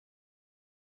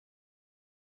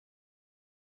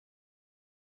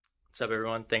What's up,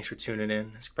 everyone? Thanks for tuning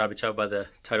in. As you can probably tell by the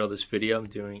title of this video, I'm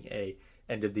doing a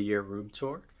end of the year room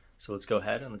tour. So let's go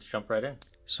ahead and let's jump right in.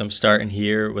 So I'm starting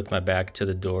here with my back to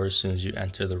the door as soon as you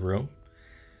enter the room.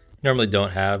 Normally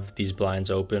don't have these blinds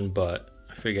open, but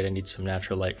I figured I need some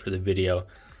natural light for the video.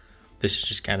 This is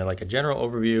just kind of like a general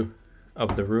overview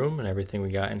of the room and everything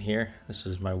we got in here. This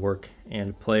is my work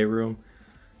and play room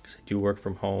because I do work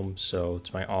from home, so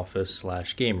it's my office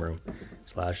slash game room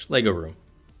slash Lego room.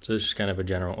 So this is kind of a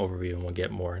general overview and we'll get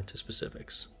more into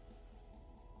specifics.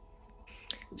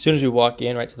 As soon as we walk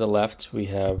in, right to the left, we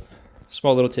have a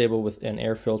small little table with an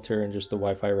air filter and just the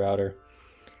Wi-Fi router.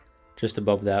 Just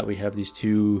above that, we have these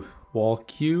two wall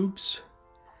cubes.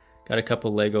 Got a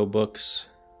couple Lego books,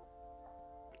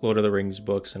 Lord of the Rings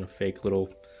books, and a fake little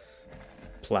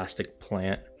plastic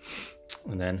plant.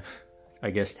 And then, I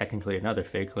guess technically another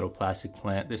fake little plastic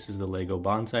plant. This is the Lego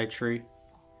bonsai tree.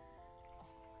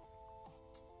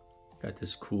 Got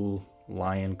this cool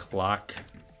lion clock.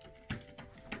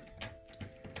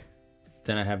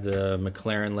 Then I have the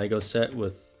McLaren Lego set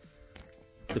with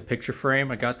the picture frame.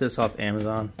 I got this off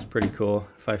Amazon. It's pretty cool.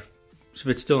 If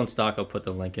it's still in stock, I'll put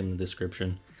the link in the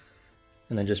description.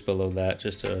 And then just below that,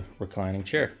 just a reclining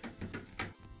chair.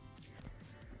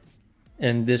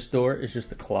 And this door is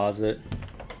just a closet.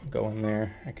 Go in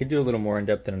there. I could do a little more in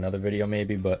depth in another video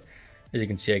maybe, but as you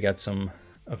can see, I got some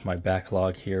of my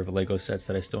backlog here of Lego sets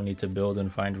that I still need to build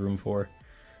and find room for.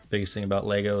 Biggest thing about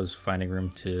Lego is finding room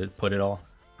to put it all.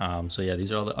 So yeah,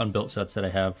 these are all the unbuilt sets that I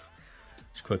have.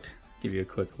 Just give you a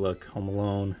quick look. Home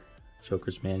Alone,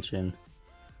 Joker's Mansion,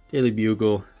 Daily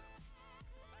Bugle,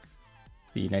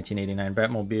 the 1989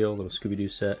 Batmobile, little Scooby-Doo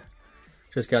set.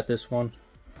 Just got this one.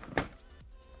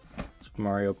 Super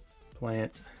Mario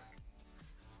plant.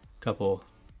 Couple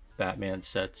Batman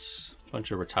sets,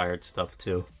 bunch of retired stuff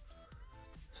too.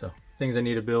 So things I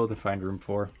need to build and find room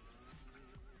for.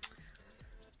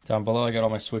 Down below I got all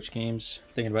my Switch games.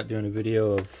 Thinking about doing a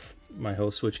video of my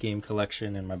whole Switch game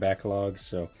collection and my backlog,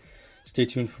 so stay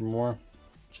tuned for more.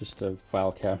 Just a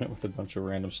file cabinet with a bunch of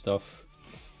random stuff.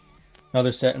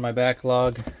 Another set in my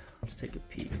backlog. Let's take a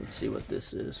peek. Let's see what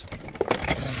this is.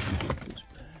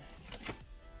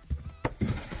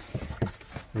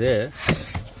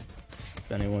 This, if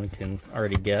anyone can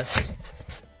already guess,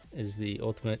 is the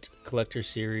Ultimate Collector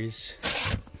Series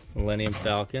Millennium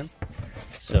Falcon.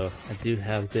 So I do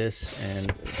have this,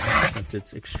 and since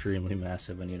it's extremely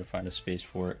massive, I need to find a space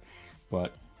for it.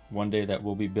 But one day that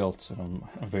will be built, so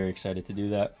I'm very excited to do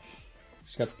that.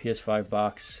 Just got the PS5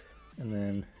 box, and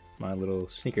then my little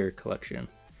sneaker collection.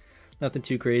 Nothing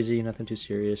too crazy, nothing too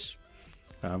serious.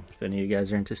 If any of you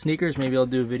guys are into sneakers, maybe I'll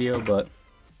do a video, but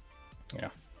yeah,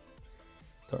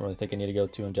 don't really think I need to go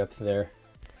too in depth there.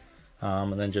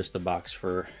 And then just the box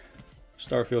for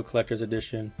Starfield Collector's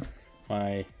Edition,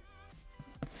 my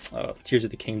Tears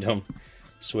of the Kingdom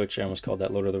Switch. I almost called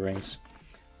that Lord of the Rings.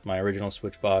 My original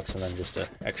Switch box, and then just an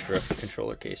extra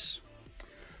controller case.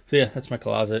 So yeah, that's my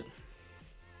closet.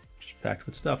 Just packed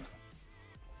with stuff.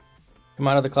 Come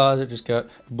out of the closet, just got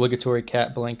obligatory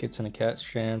cat blankets and a cat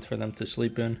strand for them to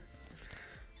sleep in.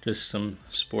 Just some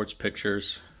sports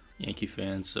pictures, Yankee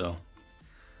fan, so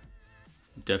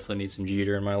definitely need some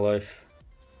Jeter in my life.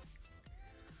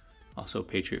 Also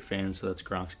Patriot fan, so that's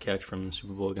Gronk's catch from the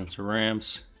Super Bowl against the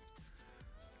Rams.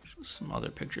 Some other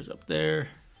pictures up there.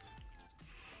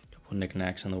 A couple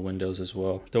knickknacks on the windows as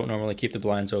well. Don't normally keep the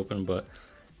blinds open, but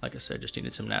like I said, just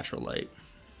needed some natural light.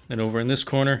 Then over in this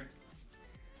corner,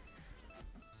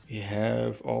 we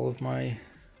have all of my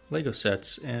Lego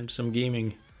sets and some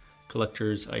gaming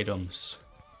collector's items.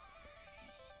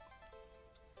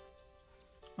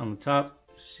 On the top,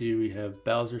 see we have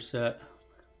Bowser set,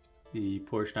 the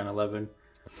Porsche 911,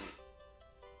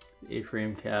 the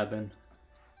A-frame cabin,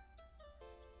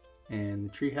 and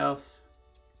the treehouse.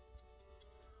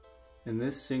 In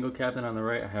this single cabinet on the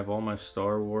right, I have all my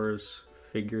Star Wars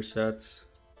figure sets.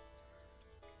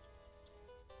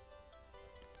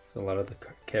 A lot of the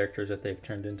characters that they've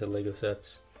turned into Lego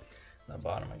sets. On the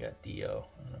bottom I got Dio.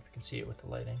 I don't know if you can see it with the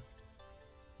lighting.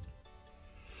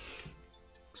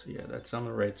 So yeah, that's on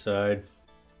the right side.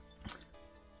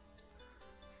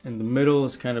 In the middle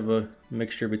is kind of a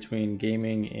mixture between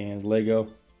gaming and Lego.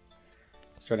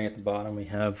 Starting at the bottom, we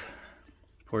have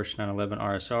Porsche 911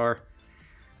 RSR.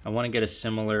 I want to get a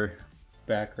similar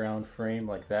background frame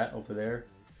like that over there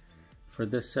for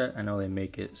this set. I know they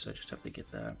make it, so I just have to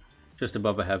get that. Just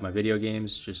above I have my video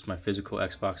games, just my physical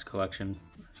Xbox collection.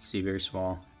 As you can see, very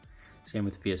small. Same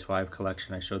with the PS5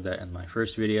 collection. I showed that in my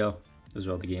first video. Those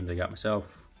are all the games I got myself.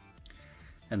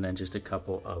 And then just a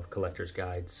couple of collector's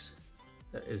guides.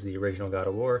 That is the original God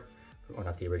of War. Well,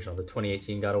 not the original, the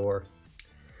 2018 God of War.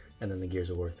 and then the Gears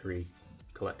of War 3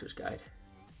 Collector's Guide.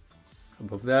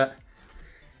 Above that,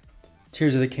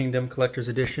 Tears of the Kingdom Collector's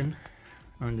Edition.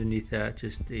 Underneath that,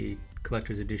 just the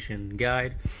Collector's Edition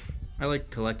guide. I like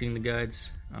collecting the guides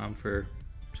for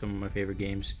some of my favorite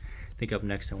games. I think up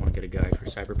next I want to get a guide for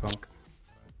Cyberpunk.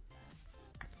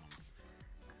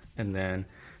 And then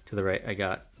to the right, I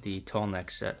got the Tall Neck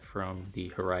set from the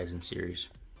Horizon series.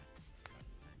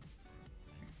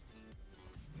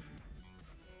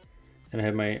 And I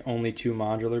have my only two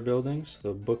modular buildings,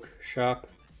 the Bookshop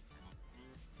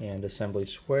and Assembly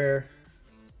Square.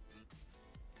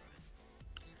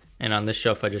 And on this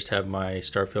shelf I just have my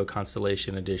Starfield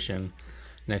Constellation Edition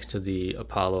next to the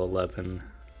Apollo 11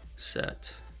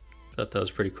 set. Thought that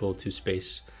was pretty cool, too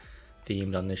space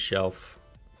themed on this shelf.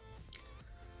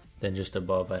 Then just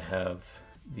above I have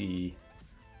the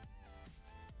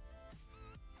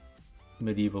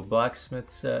Medieval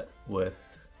Blacksmith set with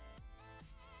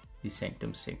the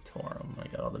Sanctum Sanctorum. I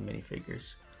got all the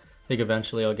minifigures. I think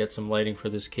eventually I'll get some lighting for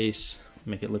this case,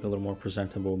 make it look a little more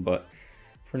presentable, but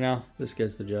for now, this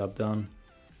gets the job done.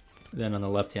 Then on the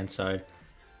left-hand side,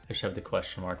 I just have the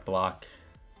question mark block,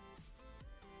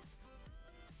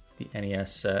 the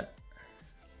NES set,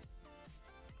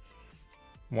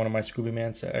 one of my Scooby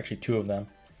Man set, actually two of them,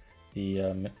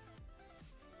 the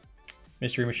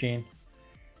Mystery Machine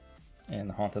and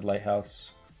the Haunted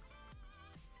Lighthouse.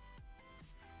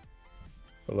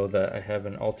 Below that, I have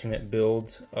an alternate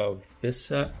build of this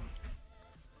set,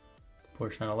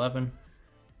 Porsche 911.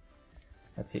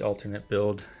 That's the alternate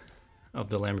build of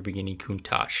the Lamborghini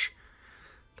Countach,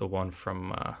 the one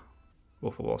from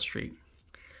Wolf of Wall Street.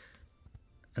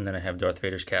 And then I have Darth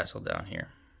Vader's castle down here.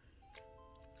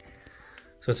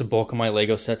 So it's a bulk of my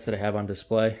Lego sets that I have on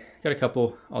display. Got a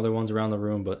couple other ones around the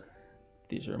room, but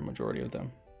these are a majority of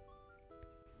them.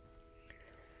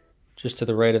 Just to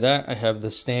the right of that, I have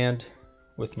the stand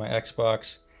with my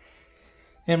Xbox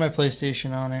and my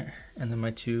PlayStation on it, and then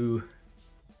my two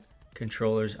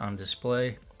controllers on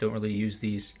display. Don't really use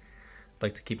these. I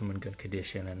like to keep them in good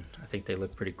condition, and I think they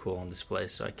look pretty cool on display,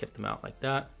 so I kept them out like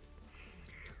that.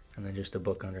 And then just a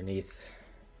book underneath.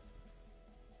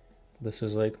 This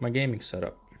is like my gaming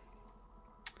setup.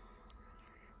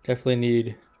 Definitely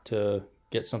need to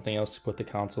get something else to put the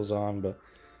consoles on, but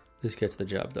this gets the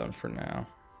job done for now.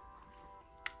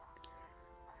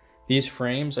 These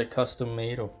frames I custom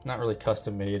made, or not really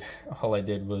custom made, all I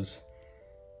did was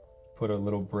put a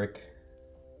little brick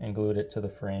and glued it to the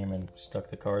frame and stuck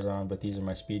the cars on, but these are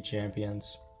my Speed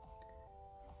Champions.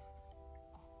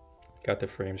 Got the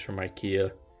frames from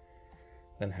IKEA,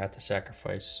 then had to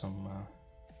sacrifice some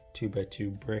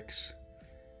 2x2 bricks.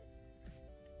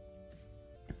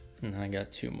 And then I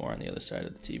got two more on the other side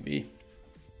of the TV.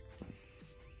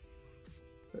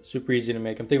 But super easy to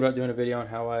make. I'm thinking about doing a video on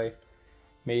how I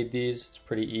made these. It's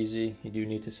pretty easy. You do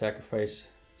need to sacrifice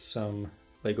some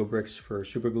Lego bricks for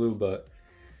super glue, but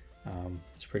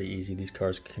it's pretty easy. These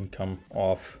cars can come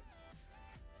off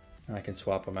and I can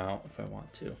swap them out if I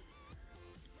want to.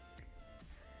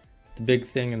 The big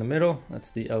thing in the middle,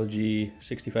 that's the LG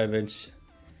 65-inch,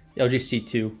 LG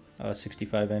C2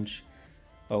 65-inch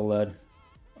OLED.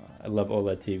 I love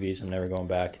OLED TVs. I'm never going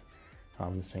back.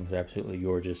 This thing's absolutely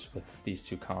gorgeous with these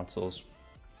two consoles.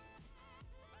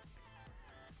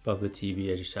 Above the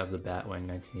TV, I just have the Batwing,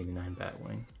 1989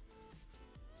 Batwing.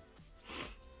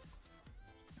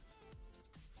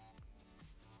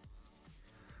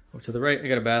 Over to the right, I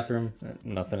got a bathroom,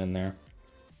 nothing in there.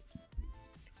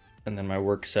 And then my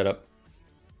work setup,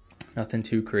 nothing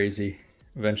too crazy.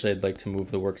 Eventually I'd like to move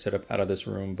the work setup out of this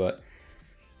room, but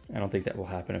I don't think that will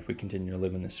happen if we continue to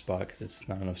live in this spot because it's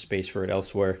not enough space for it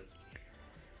elsewhere.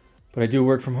 But I do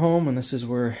work from home, and this is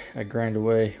where I grind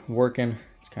away working.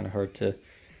 It's kind of hard to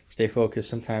stay focused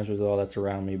sometimes with all that's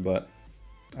around me, but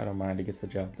I don't mind. It gets the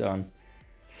job done.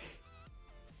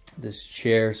 This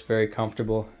chair is very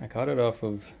comfortable. I got it off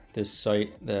of this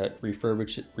site that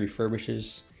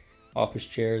refurbishes office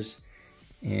chairs,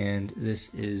 and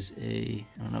this is a,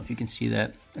 I don't know if you can see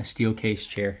that, a steel case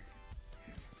chair.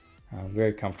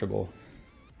 Very comfortable.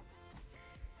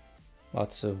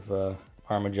 Lots of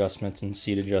arm adjustments and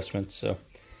seat adjustments, so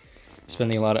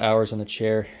spending a lot of hours on the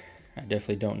chair, I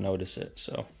definitely don't notice it.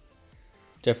 So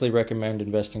definitely recommend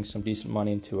investing some decent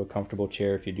money into a comfortable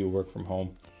chair if you do work from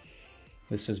home.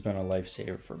 This has been a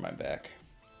lifesaver for my back.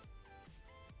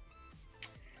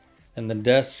 And the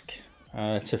desk,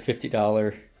 it's a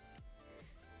 $50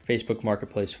 Facebook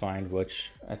Marketplace find,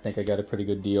 which I think I got a pretty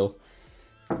good deal.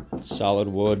 Solid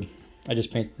wood. I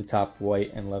just painted the top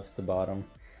white and left the bottom.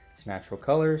 It's natural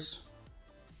colors.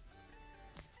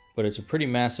 But it's a pretty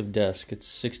massive desk. It's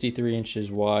 63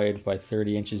 inches wide by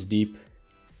 30 inches deep.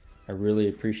 I really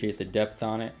appreciate the depth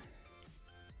on it.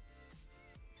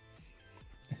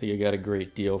 I think I got a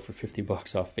great deal for 50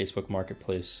 bucks off Facebook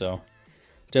Marketplace, so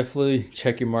definitely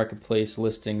check your Marketplace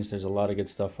listings. There's a lot of good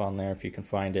stuff on there if you can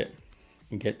find it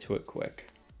and get to it quick.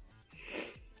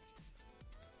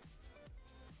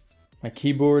 My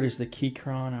keyboard is the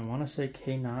Keychron, I want to say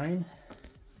K9.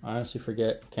 I honestly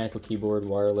forget. Mechanical keyboard,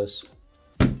 wireless,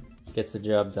 gets the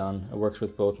job done. It works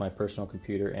with both my personal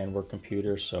computer and work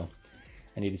computer, so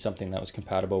I needed something that was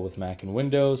compatible with Mac and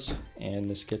Windows, and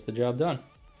this gets the job done.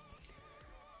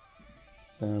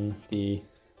 Then the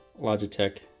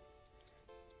Logitech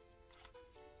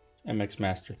MX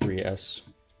Master 3S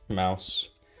mouse.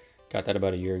 Got that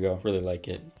about a year ago. Really like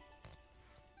it.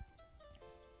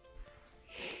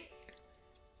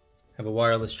 Have a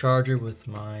wireless charger with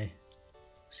my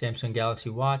Samsung Galaxy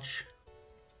Watch.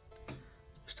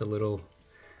 Just a little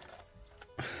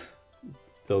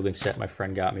building set my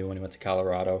friend got me when he went to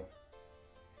Colorado.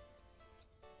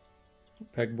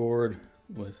 Pegboard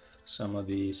with some of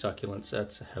the succulent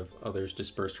sets. I have others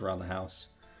dispersed around the house.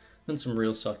 Then some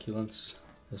real succulents.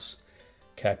 This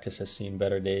cactus has seen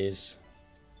better days.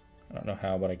 I don't know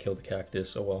how, but I killed the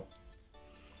cactus. Oh well.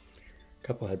 A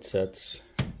couple headsets.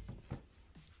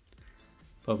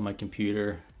 Above my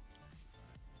computer,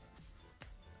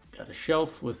 got a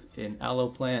shelf with an aloe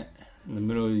plant. In the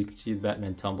middle you can see the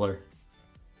Batman tumbler.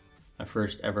 My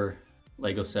first ever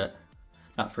Lego set.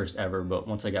 Not first ever, but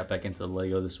once I got back into the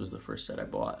Lego, this was the first set I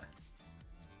bought.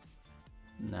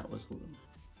 And that was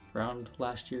around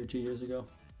last year, 2 years ago.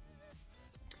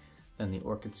 Then the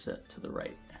orchid set to the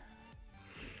right.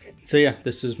 So yeah,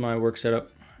 this is my work setup.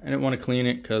 I didn't want to clean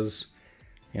it because,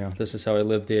 you know, this is how I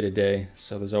live day to day.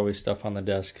 So there's always stuff on the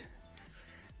desk.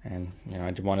 And, you know,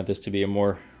 I wanted this to be a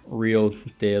more real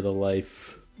day of the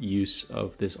life use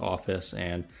of this office.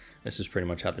 And this is pretty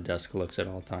much how the desk looks at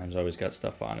all times. I always got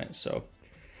stuff on it. So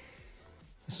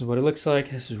this is what it looks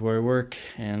like. This is where I work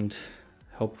and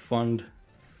help fund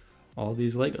all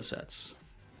these Lego sets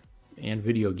and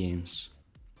video games.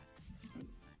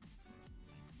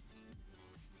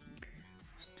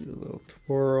 Just do a little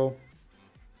twirl.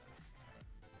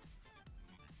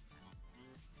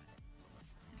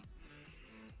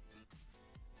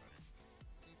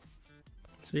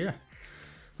 So yeah,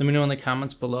 let me know in the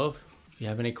comments below if you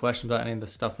have any questions about any of the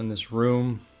stuff in this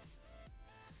room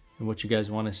and what you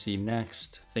guys want to see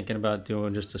next. Thinking about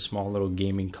doing just a small little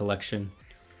gaming collection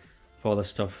of all the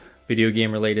stuff video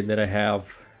game related that I have.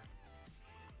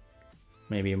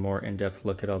 Maybe a more in-depth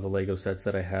look at all the Lego sets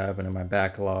that I have and in my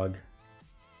backlog.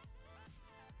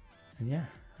 And yeah,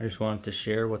 I just wanted to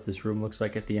share what this room looks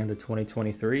like at the end of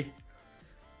 2023.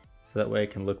 So that way I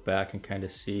can look back and kind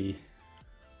of see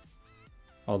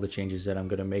all the changes that I'm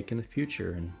going to make in the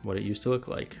future and what it used to look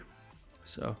like.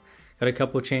 So got a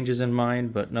couple of changes in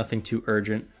mind, but nothing too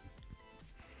urgent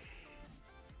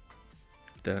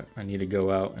that I need to go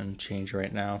out and change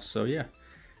right now. So yeah,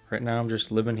 right now I'm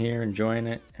just living here, enjoying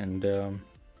it, and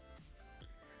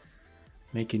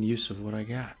making use of what I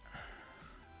got.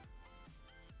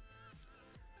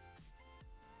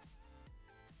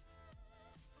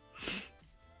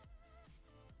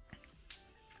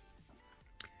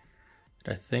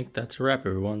 I think that's a wrap,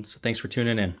 everyone. So thanks for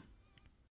tuning in.